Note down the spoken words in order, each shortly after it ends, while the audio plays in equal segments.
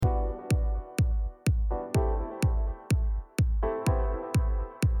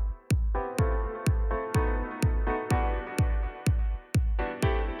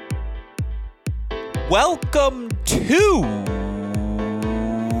Welcome to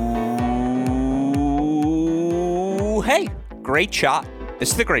Hey, Great Shot. This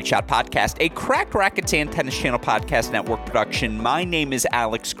is the Great Shot Podcast, a Cracked Racquets and Tennis Channel Podcast Network production. My name is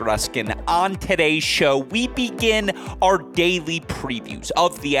Alex Gruskin. On today's show, we begin our daily previews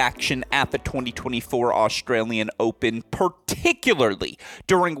of the action at the 2024 Australian Open, particularly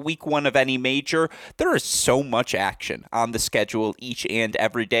during week one of any major. There is so much action on the schedule each and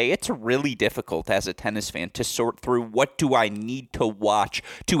every day. It's really difficult as a tennis fan to sort through what do I need to watch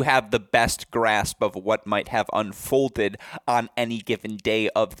to have the best grasp of what might have unfolded on any given day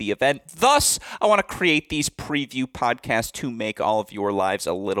of the event. Thus, I want to create these preview podcasts to make all of your lives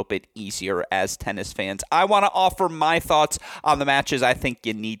a little bit easier as tennis fans. I want to offer my thoughts on the matches I think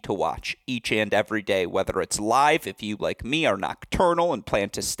you need to watch each and every day, whether it's live, if you, like me, are nocturnal and plan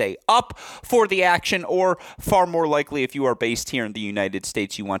to stay up for the action, or far more likely, if you are based here in the United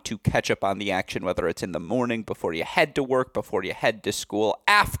States, you want to catch up on the action, whether it's in the morning, before you head to work, before you head to school,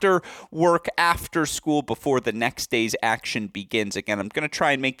 after work, after school, before the next day's action begins. Again, I'm going to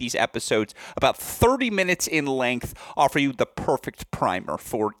try and make these episodes about 30 minutes in length, offer you the perfect primer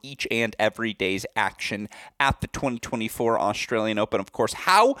for each and every day's action at the 2024 Australian Open. Of course,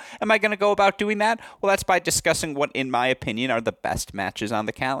 how am I going to go about doing that? Well, that's by discussing what, in my opinion, are the best matches on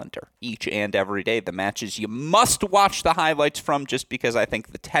the calendar each and every day. The matches you must watch the highlights from, just because I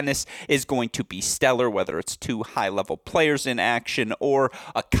think the tennis is going to be stellar, whether it's two high-level players in action or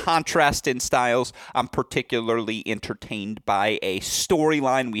a contrast in styles. I'm particularly entertained by a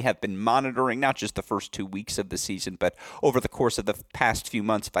storyline we have been monitoring, not just the first 2 weeks of the season, but over the course of the past few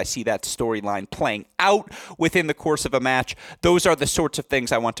months. If I see that storyline playing out within the course of a match, those are the sorts of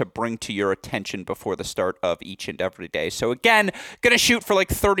things I want to bring to your attention before the start of each and every day. So again, going to shoot for like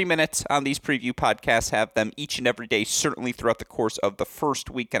 30 minutes on these preview podcasts, have them each and every day, certainly throughout the course of the first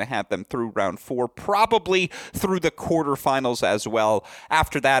week, going to have them through round 4, probably through the quarterfinals as well.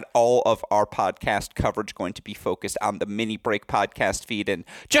 After that, all of our podcast coverage going to be focused on the Mini Break podcast feed. And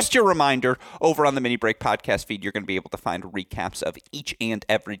just your reminder, over on the Mini Break podcast feed, you're going to be able to find recaps of each and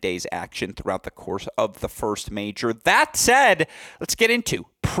every day's action throughout the course of the first major. That said, let's get into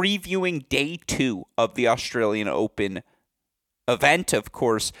previewing day 2 of the Australian Open event. Of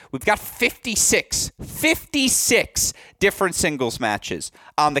course, we've got 56 different singles matches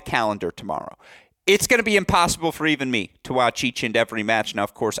on the calendar tomorrow. It's going to be impossible for even me to watch each and every match. Now,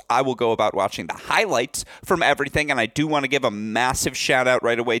 of course, I will go about watching the highlights from everything, and I do want to give a massive shout out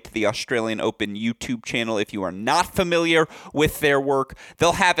right away to the Australian Open YouTube channel. If you are not familiar with their work,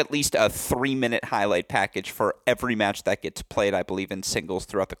 they'll have at least a 3-minute highlight package for every match that gets played, I believe, in singles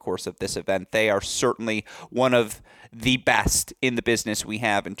throughout the course of this event. They are certainly one of the best in the business we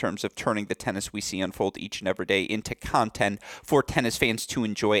have in terms of turning the tennis we see unfold each and every day into content for tennis fans to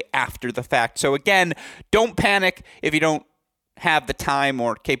enjoy after the fact. So again, don't panic if you don't have the time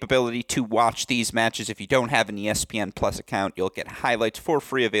or capability to watch these matches. If you don't have an ESPN Plus account, you'll get highlights for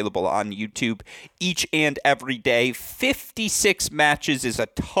free available on YouTube each and every day. 56 matches is a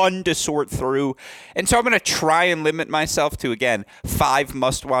ton to sort through, and so I'm going to try and limit myself to, again, 5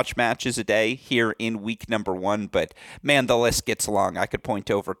 must-watch matches a day here in week number 1, but man, the list gets long. I could point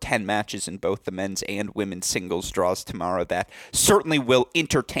to over 10 matches in both the men's and women's singles draws tomorrow that certainly will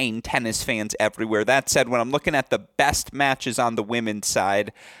entertain tennis fans everywhere. That said, when I'm looking at the best matches on the women's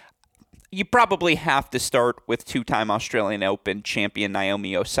side, you probably have to start with two-time Australian Open champion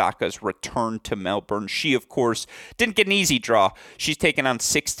Naomi Osaka's return to Melbourne. She, of course, didn't get an easy draw. She's taken on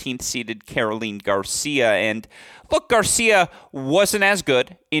 16th-seeded Caroline Garcia. And look, Garcia wasn't as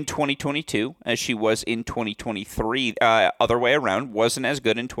good in 2022 as she was in 2023. Other way around, wasn't as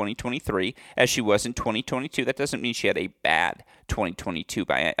good in 2023 as she was in 2022. That doesn't mean she had a bad 2022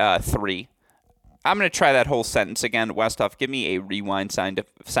 by 3. I'm going to try that whole sentence again. Westhoff, give me a rewind sound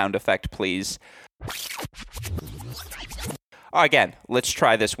effect, please. Again, let's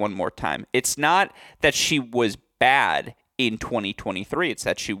try this one more time. It's not that she was bad in 2023. It's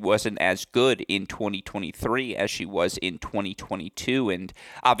that she wasn't as good in 2023 as she was in 2022. And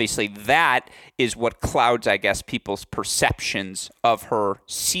obviously that is what clouds, I guess, people's perceptions of her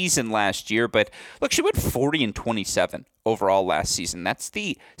season last year. But look, she went 40-27 overall last season. That's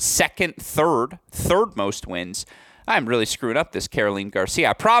the third most wins. I'm really screwing up this Caroline Garcia.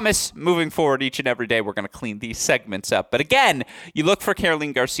 I promise, moving forward each and every day, we're going to clean these segments up. But again, you look for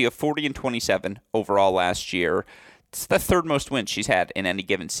Caroline Garcia, 40-27 overall last year. It's the third most wins she's had in any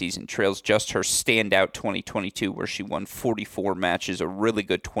given season. Trails just her standout 2022, where she won 44 matches, a really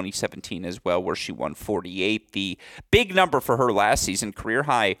good 2017 as well, where she won 48. The big number for her last season, career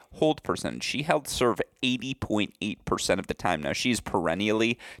high hold percentage. She held serve 80.8% of the time. Now, she's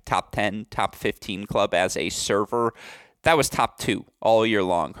perennially top 10, top 15 club as a server. That was top 2 all year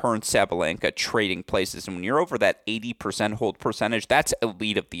long. Her and Sabalenka trading places. And when you're over that 80% hold percentage, that's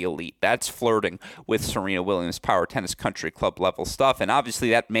elite of the elite. That's flirting with Serena Williams Power Tennis Country Club level stuff. And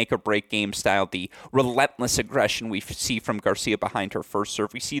obviously that make or break game style, the relentless aggression we see from Garcia behind her first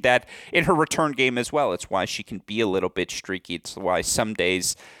serve. We see that in her return game as well. It's why she can be a little bit streaky. It's why some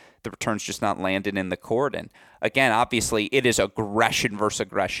days the return's just not landing in the court. And again, obviously, it is aggression versus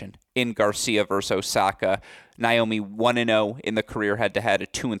aggression in Garcia versus Osaka. Naomi 1-0 in the career head-to-head, a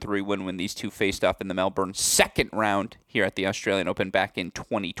 2-3 win when these two faced off in the Melbourne second round here at the Australian Open back in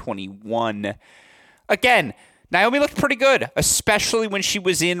 2021. Again, Naomi looked pretty good, especially when she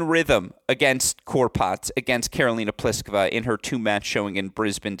was in rhythm against Korpats, against Karolina Pliskova in her 2-match showing in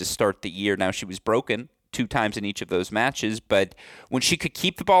Brisbane to start the year. Now, she was broken 2 times in each of those matches, but when she could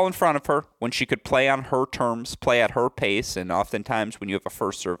keep the ball in front of her, when she could play on her terms, play at her pace, and oftentimes when you have a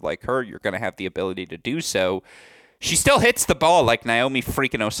first serve like her, you're going to have the ability to do so. She still hits the ball like Naomi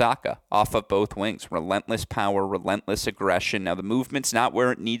freaking Osaka off of both wings. Relentless power, relentless aggression. Now, the movement's not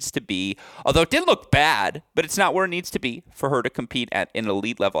where it needs to be, although it didn't look bad, but it's not where it needs to be for her to compete at an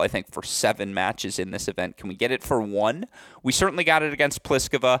elite level, I think, for 7 matches in this event. Can we get it for 1? We certainly got it against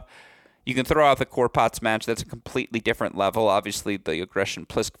Pliskova. You can throw out the Korpats match. That's a completely different level. Obviously, the aggression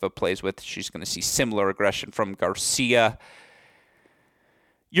Pliskova plays with, she's going to see similar aggression from Garcia.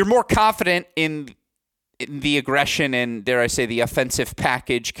 You're more confident in the aggression and, dare I say, the offensive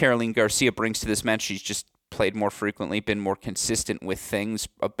package Caroline Garcia brings to this match. She's just played more frequently, been more consistent with things,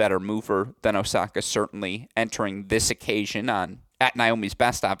 a better mover than Osaka, certainly entering this occasion at Naomi's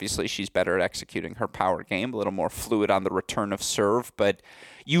best. Obviously, she's better at executing her power game, a little more fluid on the return of serve, but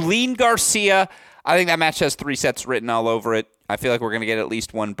you lean Garcia. I think that match has 3 sets written all over it. I feel like we're going to get at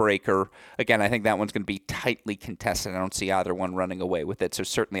least one breaker. Again, I think that one's going to be tightly contested. I don't see either one running away with it. So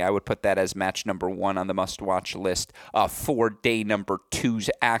certainly I would put that as match number 1 on the must-watch list for day number 2's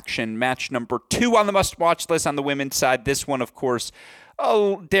action. Match number 2 on the must-watch list on the women's side. This one, of course,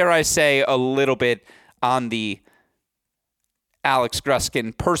 dare I say, a little bit on the Alex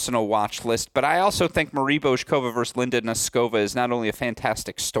Gruskin personal watch list, but I also think Marie Bouzkova versus Linda Noskova is not only a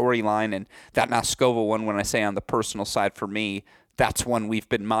fantastic storyline, and that Noskova one, when I say on the personal side for me, that's one we've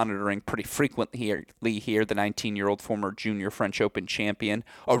been monitoring pretty frequently here, the 19-year-old former junior French Open champion,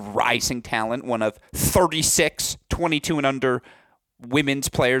 a rising talent, one of 36 22 and under women's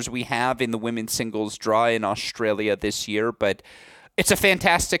players we have in the women's singles draw in Australia this year, but it's a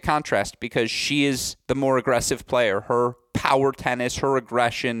fantastic contrast because she is the more aggressive player. Her power tennis, her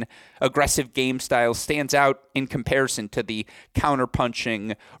aggressive game style stands out in comparison to the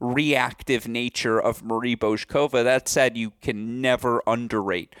counterpunching, reactive nature of Marie Bouzkova. That said, you can never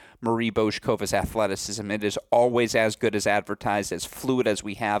underrate Marie Bouzkova's athleticism. It is always as good as advertised, as fluid as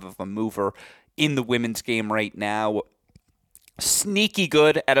we have of a mover in the women's game right now. Sneaky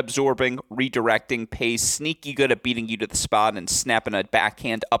good at absorbing, redirecting pace, sneaky good at beating you to the spot and snapping a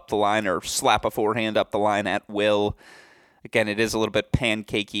backhand up the line or slap a forehand up the line at will. Again, it is a little bit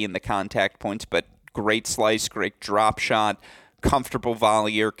pancakey in the contact points, but great slice, great drop shot, comfortable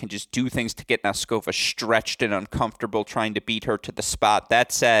volleyer, can just do things to get Noskova stretched and uncomfortable trying to beat her to the spot.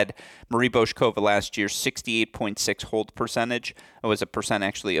 That said, Marie Bouzkova last year, 68.6 hold percentage. It was a percent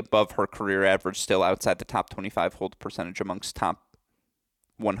actually above her career average, still outside the top 25 hold percentage amongst top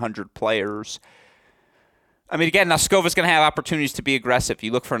 100 players. I mean, again, Noskova's going to have opportunities to be aggressive.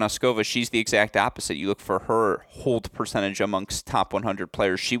 You look for Noskova, she's the exact opposite. You look for her hold percentage amongst top 100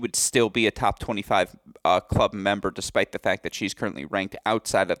 players. She would still be a top 25 club member, despite the fact that she's currently ranked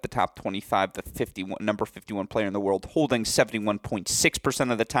outside of the top 25, the number 51 player in the world, holding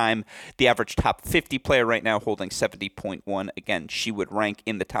 71.6% of the time. The average top 50 player right now holding 70.1. Again, she would rank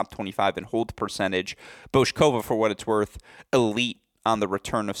in the top 25 in hold percentage. Bouzkova, for what it's worth, elite on the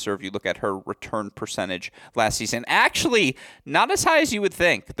return of serve. You look at her return percentage last season. Actually, not as high as you would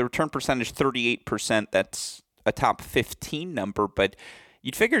think. The return percentage, 38%. That's a top 15 number, but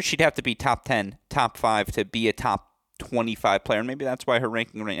you'd figure she'd have to be top 10, top 5 to be a top 25 player. Maybe that's why her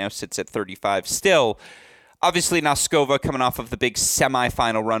ranking right now sits at 35. Still, obviously, Noskova coming off of the big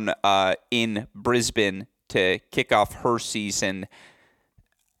semifinal run in Brisbane to kick off her season.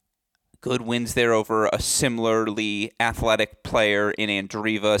 Good wins there over a similarly athletic player in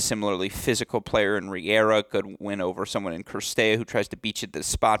Andreeva, similarly physical player in Riera. Good win over someone in Kirstea who tries to beat you to the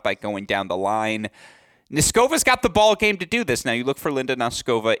spot by going down the line. Noskova's got the ball game to do this. Now, you look for Linda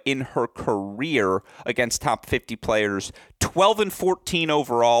Noskova in her career against top 50 players, 12-14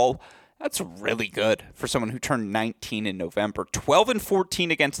 overall. That's really good for someone who turned 19 in November. 12-14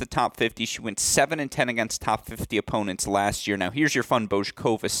 against the top 50. She went 7-10 against top 50 opponents last year. Now, here's your fun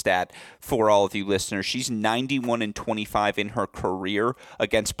Bouzkova stat for all of you listeners. She's 91-25 in her career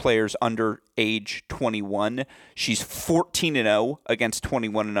against players under age 21. She's 14-0 against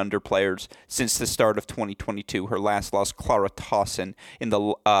 21 and under players since the start of 2022. Her last loss, Clara Tauson, in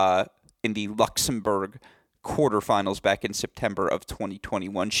the Luxembourg quarterfinals back in September of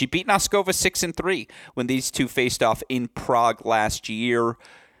 2021. She beat Noskova 6-3 when these two faced off in Prague last year.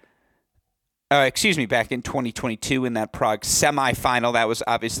 Back in 2022 in that Prague semifinal. That was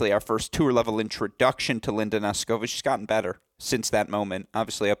obviously our first tour-level introduction to Linda Noskova. She's gotten better since that moment,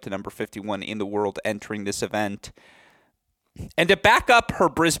 obviously up to number 51 in the world entering this event. And to back up her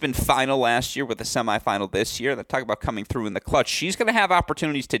Brisbane final last year with a semifinal this year, that talk about coming through in the clutch, she's going to have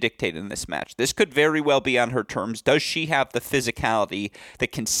opportunities to dictate in this match. This could very well be on her terms. Does she have the physicality, the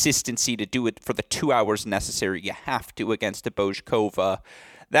consistency to do it for the 2 hours necessary you have to against a Bouzkova?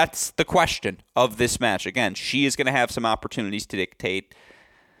 That's the question of this match. Again, she is going to have some opportunities to dictate.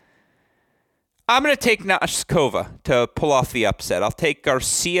 I'm going to take Noskova to pull off the upset. I'll take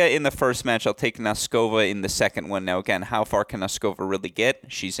Garcia in the first match. I'll take Noskova in the second one. Now, again, how far can Noskova really get?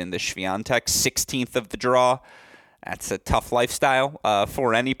 She's in the Swiatek, 16th of the draw. That's a tough lifestyle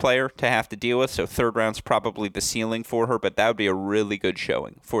for any player to have to deal with, so third round's probably the ceiling for her, but that would be a really good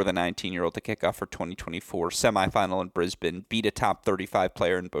showing for the 19-year-old to kick off her 2024 semifinal in Brisbane, beat a top 35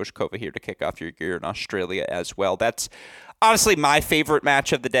 player in Bouzkova here to kick off your year in Australia as well. That's honestly my favorite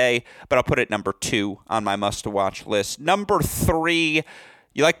match of the day, but I'll put it number 2 on my must-watch list. Number 3,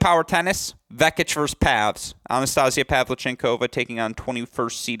 you like power tennis? Vekic versus Pavs. Anastasia Pavlyuchenkova taking on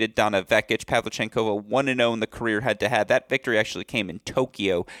 21st seeded Donna Vekic. Pavlyuchenkova 1-0 in the career head-to-head. That victory actually came in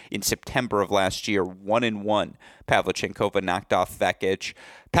Tokyo in September of last year. 1-1. Pavlyuchenkova knocked off Vekic.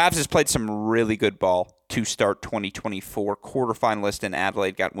 Pavs has played some really good ball to start 2024. Quarterfinalist in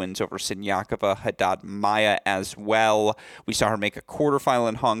Adelaide, got wins over Siniakova, Haddad Maia as well. We saw her make a quarterfinal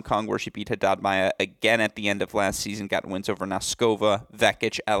in Hong Kong where she beat Haddad Maia again at the end of last season, got wins over Noskova,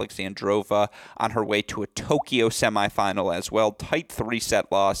 Vekic, Alexandrova on her way to a Tokyo semifinal as well. Tight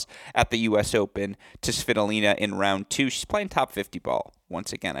 3-set loss at the U.S. Open to Svitolina in round 2. She's playing top 50 ball.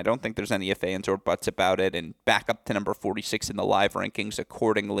 Once again, I don't think there's any ifs, ands, or buts about it, and back up to number 46 in the live rankings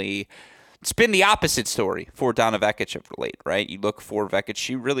accordingly. It's been the opposite story for Donna Vekic of late, right? You look for Vekic,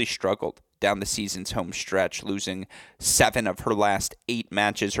 she really struggled down the season's home stretch, losing 7 of her last 8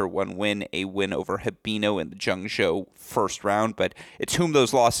 matches. Her one win, a win over Habino in the Zhengzhou first round, but it's whom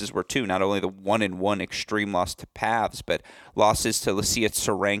those losses were to. Not only the 1-1 extreme loss to Pavs, but losses to Lucia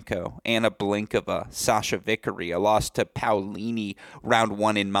Tsurenko, Anna Blinkova, Sasha Vickery, a loss to Paolini round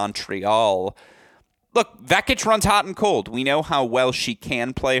 1 in Montreal. Look, Vekic runs hot and cold. We know how well she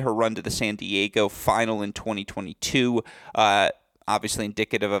can play. Her run to the San Diego final in 2022, obviously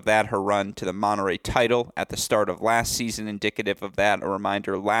indicative of that. Her run to the Monterey title at the start of last season, indicative of that. A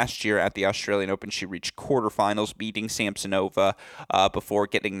reminder, last year at the Australian Open, she reached quarterfinals, beating Samsonova before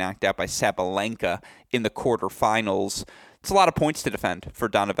getting knocked out by Sabalenka in the quarterfinals. It's a lot of points to defend for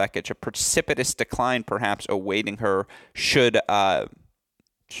Donna Vekic. A precipitous decline perhaps awaiting her should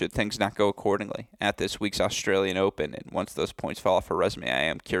things not go accordingly at this week's Australian Open. And once those points fall off her resume, I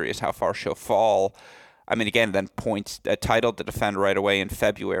am curious how far she'll fall. I mean, again, then points, a title to defend right away in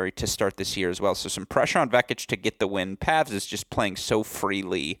February to start this year as well. So some pressure on Vekic to get the win. Pavs is just playing so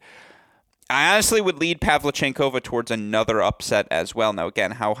freely. I honestly would lead Pavlyuchenkova towards another upset as well. Now,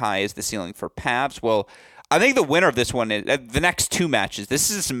 again, how high is the ceiling for Pavs? Well, I think the winner of this one is the next 2 matches. This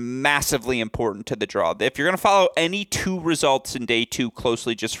is massively important to the draw. If you're going to follow any 2 results in day 2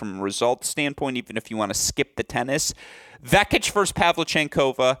 closely, just from a results standpoint, even if you want to skip the tennis, Vekic versus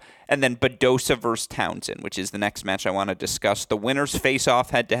Pavlyuchenkova, and then Badosa versus Townsend, which is the next match I want to discuss. The winners face off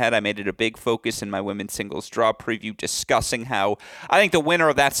head-to-head. I made it a big focus in my women's singles draw preview, discussing how I think the winner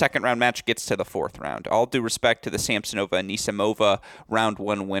of that second-round match gets to the 4th round. All due respect to the Samsonova and Nisimova round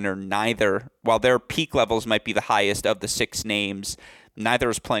 1 winner, neither, while their peak levels might be the highest of the 6 names, neither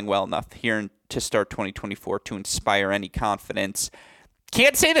is playing well enough here to start 2024 to inspire any confidence.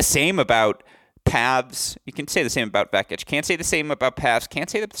 Can't say the same about Pavs. You can say the same about Vekic. Can't say the same about Pavs.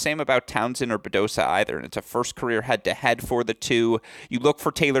 Can't say the same about Townsend or Badosa either. And it's a first career head-to-head for the two. You look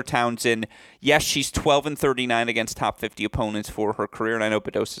for Taylor Townsend. Yes, she's 12-39 against top 50 opponents for her career. And I know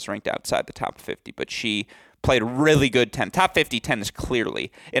Badosa's ranked outside the top 50, but she played really good top 50 tennis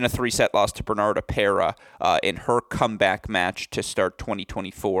clearly in a 3-set loss to Bernarda Pera in her comeback match to start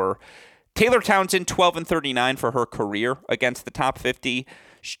 2024. Taylor Townsend, 12-39 for her career against the top 50.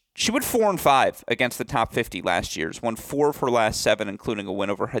 She went 4-5 against the top 50 last year. She's won 4 of her last 7, including a win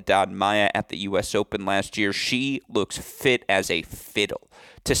over Haddad Maia at the U.S. Open last year. She looks fit as a fiddle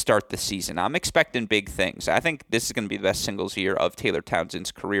to start the season. I'm expecting big things. I think this is going to be the best singles year of Taylor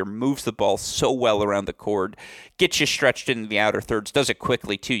Townsend's career. Moves the ball so well around the court, gets you stretched into the outer thirds, does it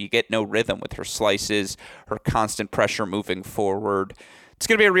quickly too. You get no rhythm with her slices, her constant pressure moving forward. It's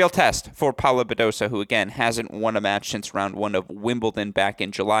going to be a real test for Paula Badosa, who, again, hasn't won a match since round 1 of Wimbledon back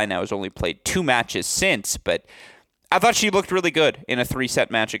in July. Now has only played 2 matches since, but I thought she looked really good in a 3-set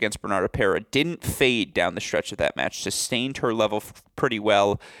match against Bernarda Pera. Didn't fade down the stretch of that match. Sustained her level pretty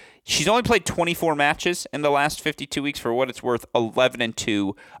well. She's only played 24 matches in the last 52 weeks. For what it's worth,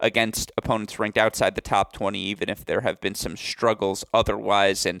 11-2 against opponents ranked outside the top 20, even if there have been some struggles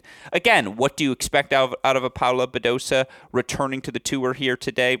otherwise. And again, what do you expect out of a Paula Badosa returning to the tour here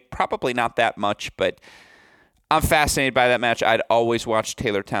today? Probably not that much, but I'm fascinated by that match. I'd always watch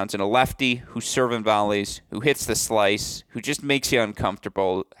Taylor Townsend, a lefty who's serving volleys, who hits the slice, who just makes you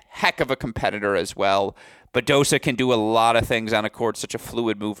uncomfortable. Heck of a competitor as well. Badosa can do a lot of things on a court, such a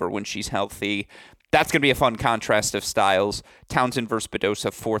fluid mover when she's healthy. That's going to be a fun contrast of styles. Townsend versus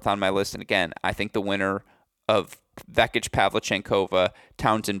Badosa, 4th on my list. And again, I think the winner of Vekic Pavlyuchenkova,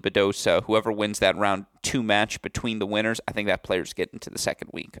 Townsend Badosa, whoever wins that round 2 match between the winners, I think that player's getting to the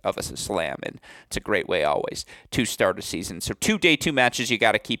second week of a slam. And it's a great way always to start a season. So 2 day 2 matches you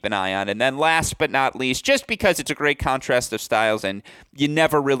got to keep an eye on. And then last but not least, just because it's a great contrast of styles and you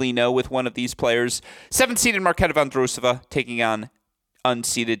never really know with one of these players, 7th-seeded Marketa Vondrousova taking on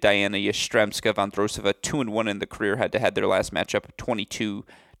unseeded Diana Yastremska. Vondrousova 2-1 in the career head-to-head. Their last matchup, 2022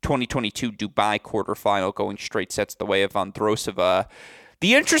 Dubai quarterfinal, going straight sets the way of Vondrousova.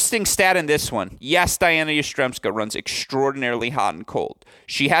 The interesting stat in this one, yes, Diana Yastremska runs extraordinarily hot and cold.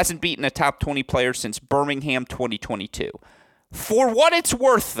 She hasn't beaten a top 20 player since Birmingham 2022. For what it's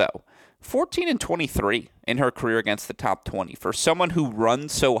worth, though, 14-23 in her career against the top 20. For someone who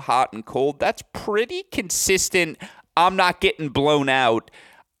runs so hot and cold, that's pretty consistent. I'm not getting blown out.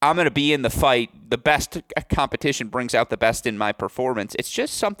 I'm going to be in the fight. The best competition brings out the best in my performance. It's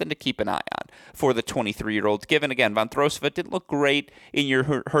just something to keep an eye on for the 23-year-olds. Given, again, Vondrousova didn't look great in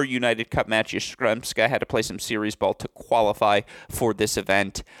her United Cup match. Yastremska had to play some series ball to qualify for this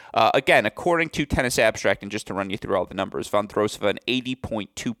event. Again, according to Tennis Abstract, and just to run you through all the numbers, Vondrousova an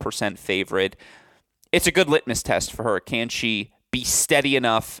 80.2% favorite. It's a good litmus test for her. Can she be steady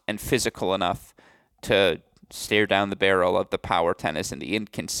enough and physical enough to stare down the barrel of the power tennis and the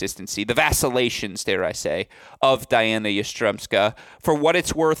inconsistency, the vacillations, dare I say, of Diana Yastremska. For what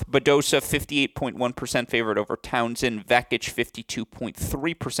it's worth, Badosa 58.1% favorite over Townsend, Vekic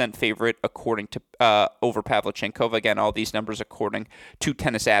 52.3% favorite according to over Pavlyuchenkova. Again, all these numbers according to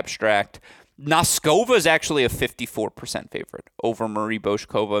Tennis Abstract. Noskova is actually a 54% favorite over Marie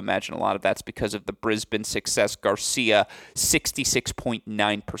Boshkova. Imagine a lot of that's because of the Brisbane success. Garcia,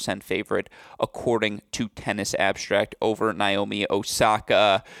 66.9% favorite according to Tennis Abstract over Naomi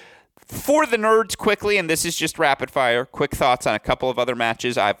Osaka. For the nerds, quickly, and this is just rapid fire, quick thoughts on a couple of other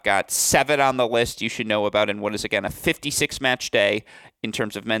matches. I've got 7 on the list you should know about in what is, again, a 56-match day in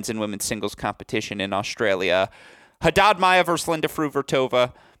terms of men's and women's singles competition in Australia. Haddad Maia versus Linda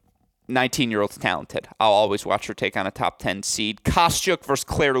Fruhvirtova. 19-year-old's talented. I'll always watch her take on a top 10 seed. Kostyuk versus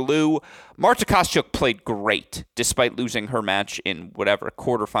Claire Liu. Marta Kostyuk played great despite losing her match in whatever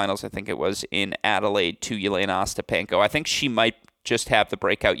quarterfinals, I think it was, in Adelaide to Yelena Ostapenko. I think she might just have the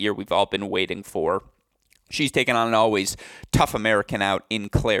breakout year we've all been waiting for. She's taken on an always tough American out in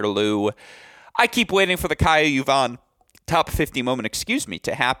Claire Liu. I keep waiting for the Kaya Yvonne top 50 moment,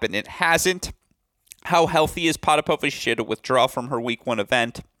 to happen. It hasn't. How healthy is Potapova? She had a withdrawal from her week 1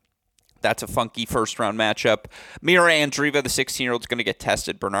 event. That's a funky first-round matchup. Mira Andreeva, the 16-year-old, is going to get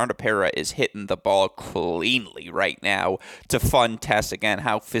tested. Bernarda Pera is hitting the ball cleanly right now. It's a fun test. Again,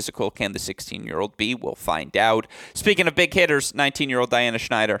 how physical can the 16-year-old be? We'll find out. Speaking of big hitters, 19-year-old Diana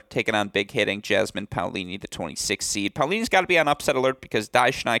Schneider taking on big-hitting Jasmine Paolini, the 26th seed. Paolini's got to be on upset alert because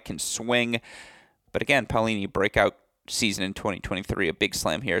Di Schneider can swing. But again, Paolini breakout season in 2023, a big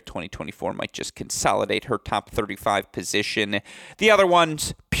slam here. 2024 might just consolidate her top 35 position. The other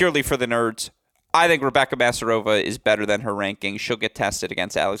ones, purely for the nerds, I think Rebecca Masarova is better than her ranking. She'll get tested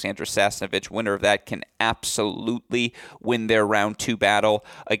against Alexandra Sasnovich. Winner of that can absolutely win their round 2 battle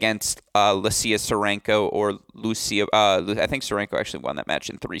against Lucia Sarenko or Lucia. I think Sarenko actually won that match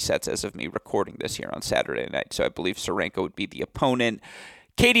in 3 sets as of me recording this here on Saturday night. So I believe Sarenko would be the opponent.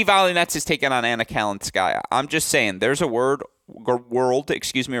 Katie Valinets is taking on Anna Kalinskaya. I'm just saying, there's a world, where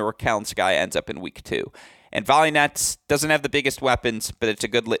Kalinskaya ends up in week 2. And Volley Nets doesn't have the biggest weapons, but it's a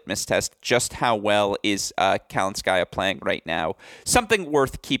good litmus test. Just how well is Kalinskaya playing right now? Something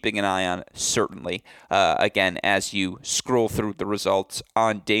worth keeping an eye on, certainly. Again, as you scroll through the results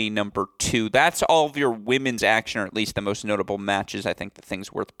on day number 2. That's all of your women's action, or at least the most notable matches. I think the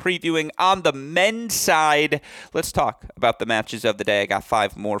things worth previewing. On the men's side, let's talk about the matches of the day. I got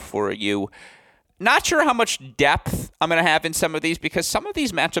 5 more for you. Not sure how much depth I'm going to have in some of these because some of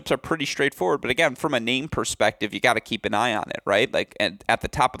these matchups are pretty straightforward. But again, from a name perspective, you got to keep an eye on it, right? Like at the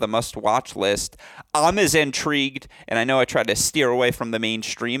top of the must-watch list, I'm as intrigued, and I know I try to steer away from the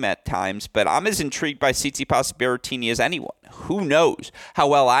mainstream at times, but I'm as intrigued by Tsitsipas Berrettini as anyone. Who knows how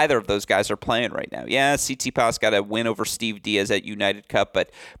well either of those guys are playing right now? Yeah, Tsitsipas got a win over Steve Diaz at United Cup, but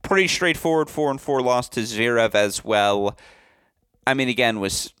pretty straightforward 4-4 loss to Zverev as well. I mean, again,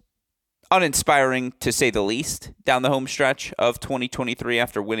 was uninspiring, to say the least, down the home stretch of 2023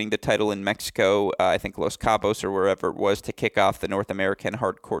 after winning the title in Mexico, I think Los Cabos or wherever it was, to kick off the North American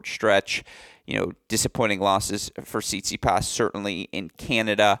hardcourt stretch. Disappointing losses for Tsitsipas, certainly in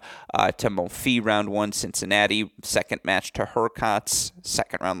Canada, to Monfils round 1, Cincinnati, second match to Hurkacz,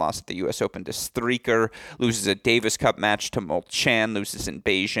 second round loss at the U.S. Open to Stricker, loses a Davis Cup match to Molchan, loses in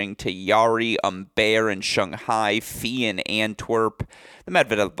Beijing to Yari, Humbert in Shanghai, Fee in Antwerp, the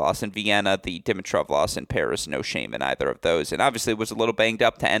Medvedev loss in Vienna, the Dimitrov loss in Paris, no shame in either of those, and obviously was a little banged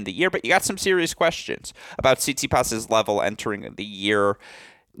up to end the year, but you got some serious questions about Tsitsipas's level entering the year.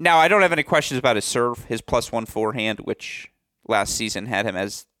 Now, I don't have any questions about his serve, his +1 forehand, which last season had him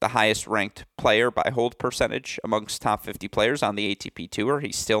as the highest ranked player by hold percentage amongst top 50 players on the ATP Tour.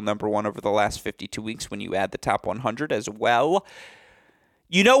 He's still number 1 over the last 52 weeks when you add the top 100 as well.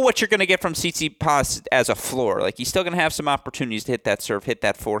 You know what you're going to get from Tsitsipas as a floor. Like, he's still going to have some opportunities to hit that serve, hit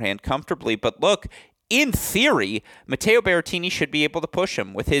that forehand comfortably. But look, in theory, Matteo Berrettini should be able to push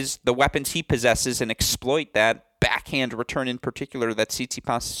him with the weapons he possesses and exploit that backhand return in particular that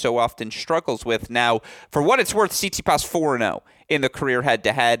Tsitsipas so often struggles with. Now, for what it's worth, Tsitsipas 4-0 in the career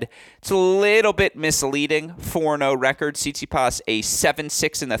head-to-head. It's a little bit misleading, 4-0 record. Tsitsipas a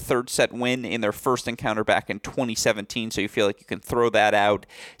 7-6 in the third set win in their first encounter back in 2017, so you feel like you can throw that out.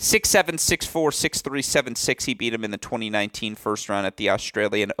 6-7, 6-4, 6-3, 7-6. He beat him in the 2019 first round at the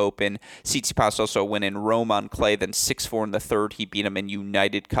Australian Open. Tsitsipas also a win in Rome on clay, then 6-4 in the third. He beat him in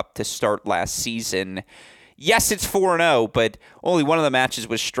United Cup to start last season. Yes, it's 4-0, but only one of the matches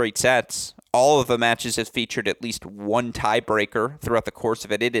was straight sets. All of the matches have featured at least one tiebreaker throughout the course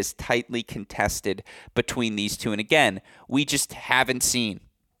of it. It is tightly contested between these two. And again, we just haven't seen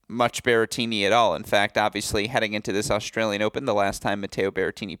much Berrettini at all. In fact, obviously, heading into this Australian Open, the last time Matteo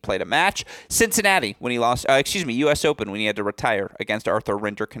Berrettini played a match, Cincinnati, when he lost, U.S. Open, when he had to retire against Arthur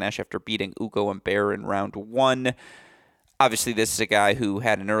Rinderknecht after beating Ugo Humbert in round 1. Obviously, this is a guy who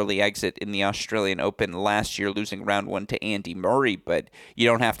had an early exit in the Australian Open last year, losing round 1 to Andy Murray, but you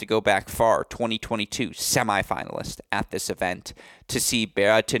don't have to go back far. 2022 semifinalist at this event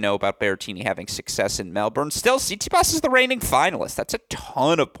to know about Berrettini having success in Melbourne. Still, Tsitsipas is the reigning finalist. That's a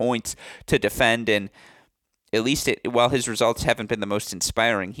ton of points to defend, and at least while his results haven't been the most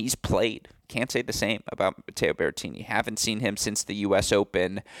inspiring, he's played. Can't say the same about Matteo Berrettini. Haven't seen him since the U.S.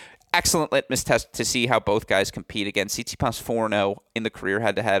 Open. Excellent litmus test to see how both guys compete. Again, Tsitsipas 4-0 in the career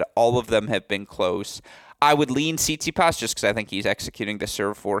head-to-head. All of them have been close. I would lean Tsitsipas just because I think he's executing the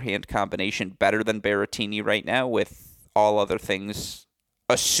serve-forehand combination better than Berrettini right now, with all other things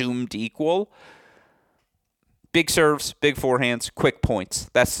assumed equal. Big serves, big forehands, quick points.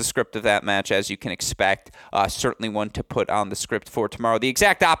 That's the script of that match, as you can expect. Certainly one to put on the script for tomorrow. The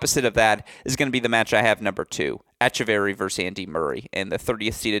exact opposite of that is going to be the match I have number 2. Etcheverry versus Andy Murray. And the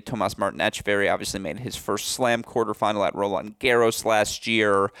 30th seeded Tomas Martin Etcheverry obviously made his first slam quarterfinal at Roland Garros last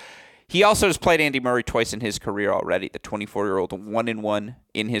year. He also has played Andy Murray twice in his career already. The 24-year-old 1-1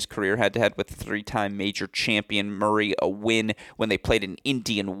 in his career head-to-head with the 3-time major champion Murray. A win when they played in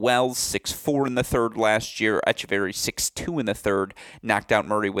Indian Wells, 6-4 in the third last year. Etcheverry 6-2 in the third. Knocked out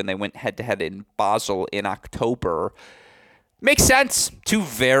Murray when they went head-to-head in Basel in October. Makes sense. Two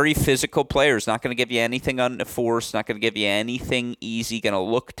very physical players. Not going to give you anything unforced. Not going to give you anything easy. Going to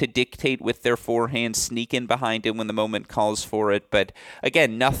look to dictate with their forehand. Sneak in behind him when the moment calls for it. But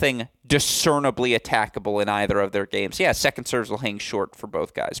again, nothing discernibly attackable in either of their games. Yeah, second serves will hang short for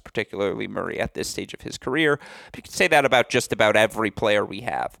both guys, particularly Murray at this stage of his career. But you can say that about just about every player we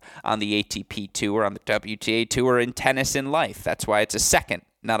have on the ATP Tour, on the WTA Tour, in tennis in life. That's why it's a second,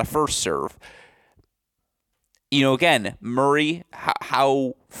 not a first serve. You know, again, Murray,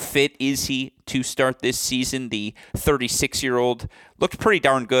 how fit is he to start this season? The 36-year-old looked pretty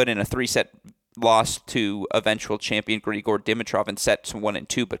darn good in a 3-set lost to eventual champion Grigor Dimitrov in sets 1 and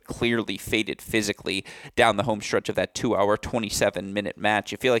 2, but clearly faded physically down the home stretch of that 2-hour, 27-minute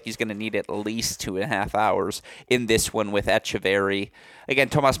match. You feel like he's going to need at least 2.5 hours in this one with Etcheverry. Again,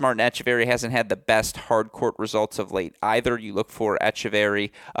 Tomas Martin Etcheverry hasn't had the best hard court results of late either. You look for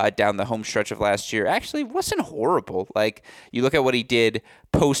Etcheverry down the home stretch of last year. Actually, wasn't horrible. Like, you look at what he did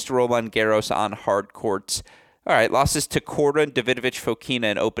post Roland Garros on hard courts. All right, losses to Korda and Davidovich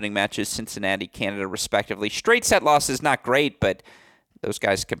Fokina in opening matches, Cincinnati, Canada, respectively. Straight set losses, not great, but those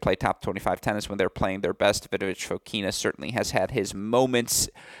guys can play top 25 tennis when they're playing their best. Davidovich Fokina certainly has had his moments.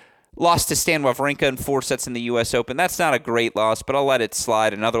 Lost to Stan Wawrinka in 4 sets in the U.S. Open. That's not a great loss, but I'll let it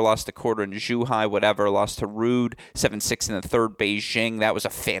slide. Another loss to Korda and Zhuhai, whatever. Lost to Ruud, 7-6 in the third, Beijing. That was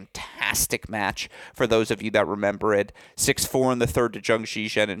a fantastic match for those of you that remember it. 6-4 in the third to Zheng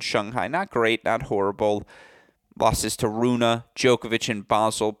Zhizhen in Shanghai. Not great, not horrible. Losses to Rune, Djokovic, and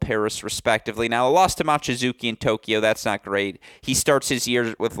Basel, Paris, respectively. Now, a loss to Machizuki in Tokyo, that's not great. He starts his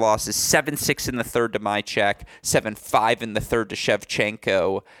year with losses 7-6 in the third to Maicek, 7-5 in the third to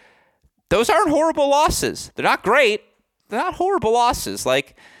Shevchenko. Those aren't horrible losses. They're not great. They're not horrible losses.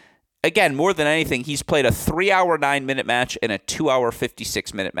 Like, again, more than anything, he's played a 3-hour, 9-minute match and a 2-hour,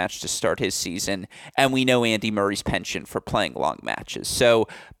 56-minute match to start his season, and we know Andy Murray's penchant for playing long matches. So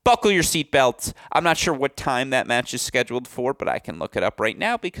buckle your seatbelts. I'm not sure what time that match is scheduled for, but I can look it up right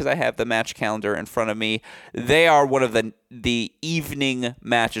now because I have the match calendar in front of me. They are one of the evening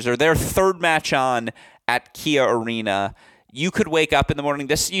matches, or their third match on at Kia Arena. You could wake up in the morning.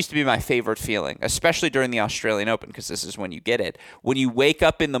 This used to be my favorite feeling, especially during the Australian Open, because this is when you get it. When you wake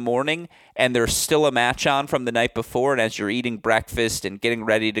up in the morning and there's still a match on from the night before, and as you're eating breakfast and getting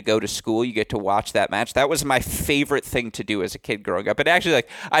ready to go to school, you get to watch that match. That was my favorite thing to do as a kid growing up. And actually, like,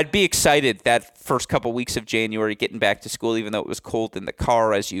 I'd be excited that first couple weeks of January getting back to school, even though it was cold in the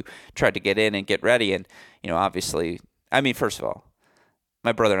car as you tried to get in and get ready. And, obviously, first of all,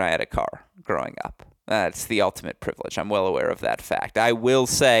 my brother and I had a car growing up. That's the ultimate privilege. I'm well aware of that fact. I will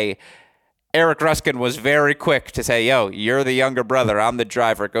say Eric Ruskin was very quick to say, yo, you're the younger brother. I'm the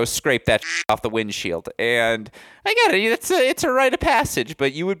driver. Go scrape that off the windshield. And I get it. It's a rite of passage.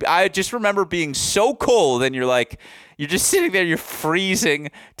 But I just remember being so cold, and you're just sitting there, you're freezing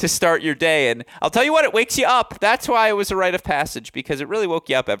to start your day. And I'll tell you what, it wakes you up. That's why it was a rite of passage, because it really woke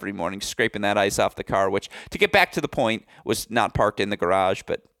you up every morning, scraping that ice off the car, which, to get back to the point, was not parked in the garage,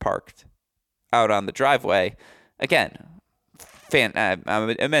 but parked out on the driveway. Again, I'm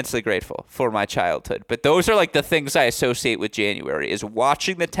immensely grateful for my childhood. But those are like the things I associate with January, is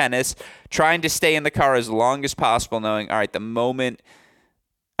watching the tennis, trying to stay in the car as long as possible, knowing, all right, the moment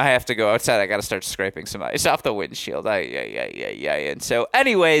I have to go outside, I got to start scraping some ice off the windshield. And so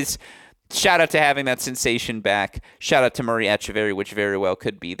anyways, shout out to having that sensation back. Shout out to Murray Etcheverry, which very well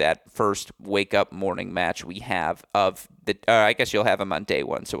could be that first wake-up morning match we have of the I guess you'll have him on day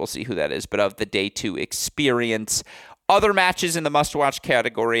one, so we'll see who that is, but of the day 2 experience. Other matches in the must-watch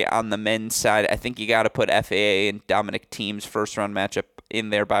category on the men's side, I think you got to put FAA and Dominic Thiem's first-round matchup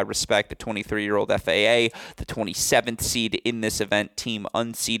in there by respect. The 23-year-old FAA, the 27th seed in this event, Thiem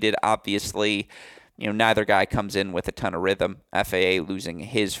unseeded, obviously. Neither guy comes in with a ton of rhythm. FAA losing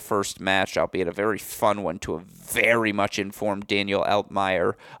his first match, albeit a very fun one, to a very much informed Daniel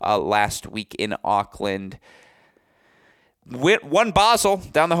Altmaier last week in Auckland. Won Basel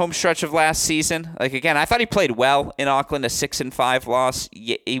down the home stretch of last season. Again, I thought he played well in Auckland, a 6-5 loss.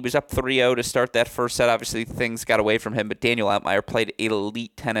 He was up 3-0 to start that first set. Obviously, things got away from him, but Daniel Altmaier played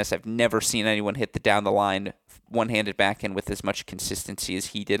elite tennis. I've never seen anyone hit the down the line one-handed backhand with as much consistency as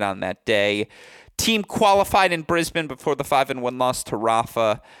he did on that day. Thiem qualified in Brisbane before the 5-1 loss to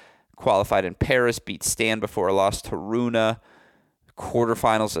Rafa. Qualified in Paris, beat Stan before a loss to Rune.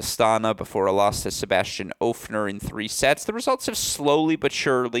 Quarterfinals Astana before a loss to Sebastian Ofner in 3 sets. The results have slowly but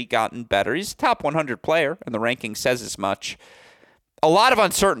surely gotten better. He's a top 100 player, and the ranking says as much. A lot of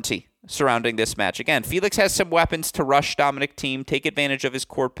uncertainty surrounding this match. Again, Felix has some weapons to rush Dominic Thiem, take advantage of his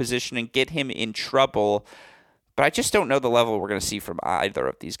court position, and get him in trouble. But I just don't know the level we're going to see from either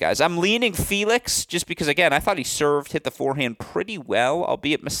of these guys. I'm leaning Felix just because, again, I thought he hit the forehand pretty well,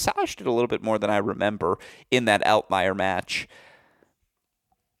 albeit massaged it a little bit more than I remember in that Altmaier match.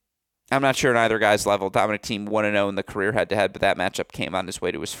 I'm not sure on either guy's level. Dominic Thiem 1-0 in the career head-to-head, but that matchup came on his way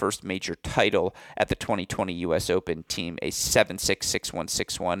to his first major title at the 2020 U.S. Open. Thiem a 7-6, 6-1,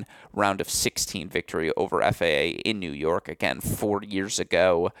 6-1 round of 16 victory over FAA in New York, again, 4 years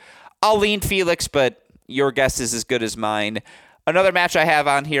ago. I'll lean Felix, but your guess is as good as mine. Another match I have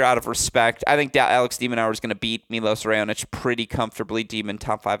on here out of respect, I think Alex de Minaur is going to beat Milos Raonic pretty comfortably. Demon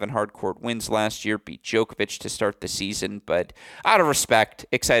top 5 in hard court wins last year, beat Djokovic to start the season, but out of respect,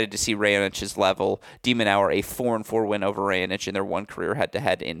 excited to see Raonic's level. De Minaur a 4-4 win over Raonic in their one career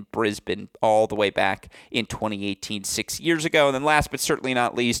head-to-head in Brisbane all the way back in 2018, 6 years ago. And then last but certainly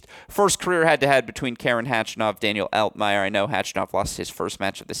not least, first career head-to-head between Karen Khachanov, Daniel Altmaier. I know Khachanov lost his first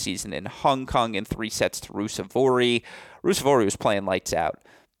match of the season in Hong Kong in 3 sets to Ruusuvuori. Ruusuvuori was playing lights out.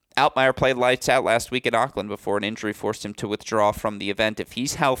 Altmaier played lights out last week in Auckland before an injury forced him to withdraw from the event. If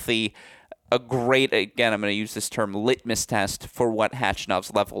he's healthy, a great, again, I'm going to use this term, litmus test for what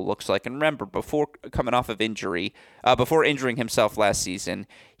Khachanov's level looks like. And remember, before coming off of injury, before injuring himself last season,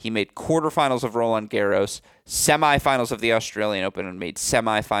 he made quarterfinals of Roland Garros, semifinals of the Australian Open, and made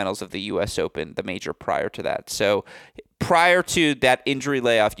semifinals of the U.S. Open, the major prior to that. So prior to that injury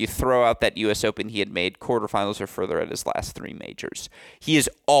layoff, you throw out that U.S. Open he had made quarterfinals or further at his last 3 majors. He is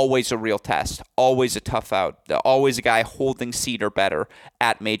always a real test, always a tough out, always a guy holding seed or better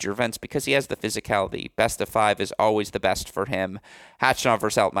at major events because he has the physicality. Best of 5 is always the best for him. Khachanov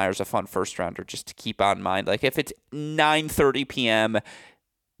versus Altmaier is a fun first rounder just to keep on mind. Like if it's 9:30 p.m.,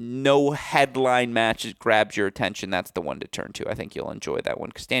 no headline match grabs your attention, that's the one to turn to. I think you'll enjoy that one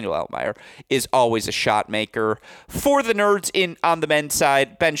because Daniel Altmaier is always a shot maker. For the nerds on the men's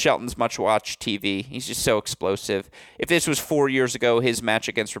side, Ben Shelton's much-watched TV. He's just so explosive. If this was 4 years ago, his match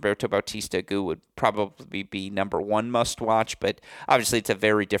against Roberto Bautista Agut would probably be number 1 must-watch, but obviously it's a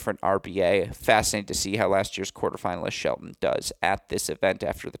very different RBA. Fascinating to see how last year's quarterfinalist Shelton does at this event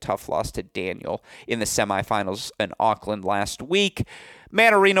after the tough loss to Daniel in the semifinals in Auckland last week.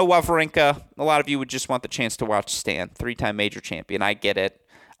 Mannarino, Wawrinka, a lot of you would just want the chance to watch Stan, 3-time major champion. I get it.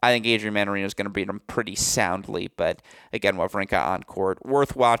 I think Adrian Mannarino is going to beat him pretty soundly, but again, Wawrinka on court,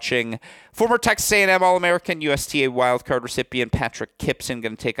 worth watching. Former Texas A&M All-American, USTA wildcard recipient Patrick Kipson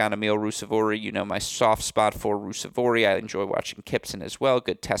going to take on Emil Ruusuvuori. You know my soft spot for Ruusuvuori. I enjoy watching Kipson as well.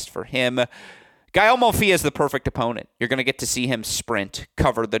 Good test for him. Gael Monfils is the perfect opponent. You're going to get to see him sprint,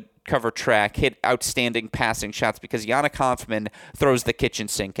 cover track, hit outstanding passing shots because Yannick Hanfmann throws the kitchen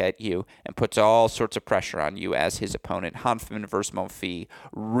sink at you and puts all sorts of pressure on you as his opponent. Hanfmann versus Monfils,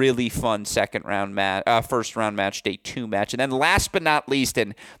 really fun first round match, day 2 match. And then last but not least,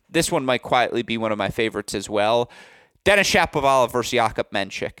 and this one might quietly be one of my favorites as well, Denis Shapovalov versus Jakub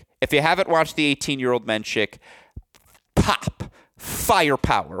Menchik. If you haven't watched the 18-year-old Menchik,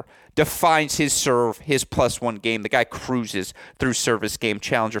 firepower, defines his serve, his +1 game. The guy cruises through service game.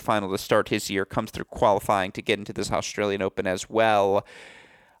 Challenger final to start his year. Comes through qualifying to get into this Australian Open as well.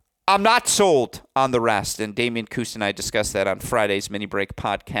 I'm not sold on the rest, and Damian Kuss and I discussed that on Friday's Mini Break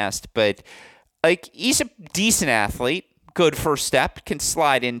podcast, but he's a decent athlete. Good first step, can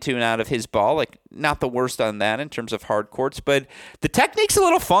slide into and out of his ball. Not the worst on that in terms of hard courts, but the technique's a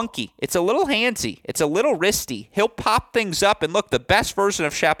little funky. It's a little handsy. It's a little wristy. He'll pop things up, and look, the best version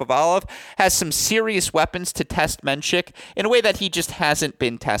of Shapovalov has some serious weapons to test Menchik in a way that he just hasn't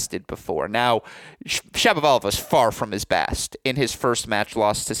been tested before. Now, Shapovalov was far from his best in his first match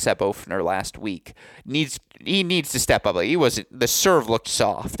loss to Seb Ofner last week. He needs to step up. The serve looked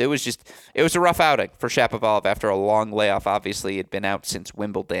soft. It was a rough outing for Shapovalov after a long layoff. Obviously, he'd been out since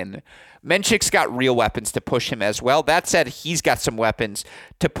Wimbledon. Menchik's got real weapons to push him as well. That said, he's got some weapons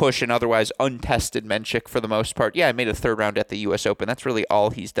to push an otherwise untested Menchik for the most part. Yeah, I made a 3rd round at the U.S. Open. That's really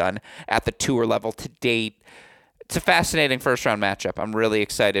all he's done at the tour level to date. It's a fascinating first-round matchup. I'm really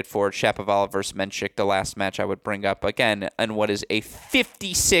excited for it. Shapovalov versus Menchik, the last match I would bring up again in what is a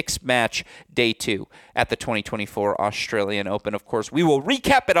 56-match day 2 at the 2024 Australian Open. Of course, we will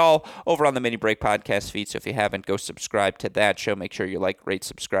recap it all over on the Mini Break podcast feed, so if you haven't, go subscribe to that show. Make sure you like, rate,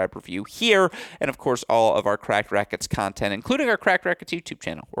 subscribe, review here, and of course, all of our Cracked Racquets content, including our Cracked Racquets YouTube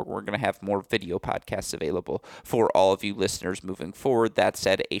channel, where we're going to have more video podcasts available for all of you listeners moving forward. That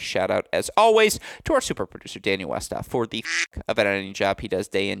said, a shout-out, as always, to our super producer, Daniel West, for the of an editing job he does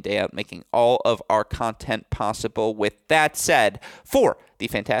day in, day out, making all of our content possible. With that said, for the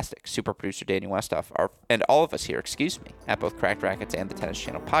fantastic super producer Daniel Westoff, and all of us here, at both Cracked Racquets and the Tennis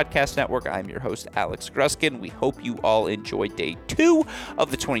Channel Podcast Network, I'm your host, Alex Gruskin. We hope you all enjoyed day 2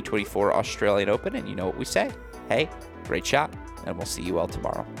 of the 2024 Australian Open, and you know what we say. Hey, great shot, and we'll see you all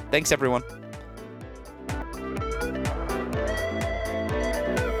tomorrow. Thanks, everyone.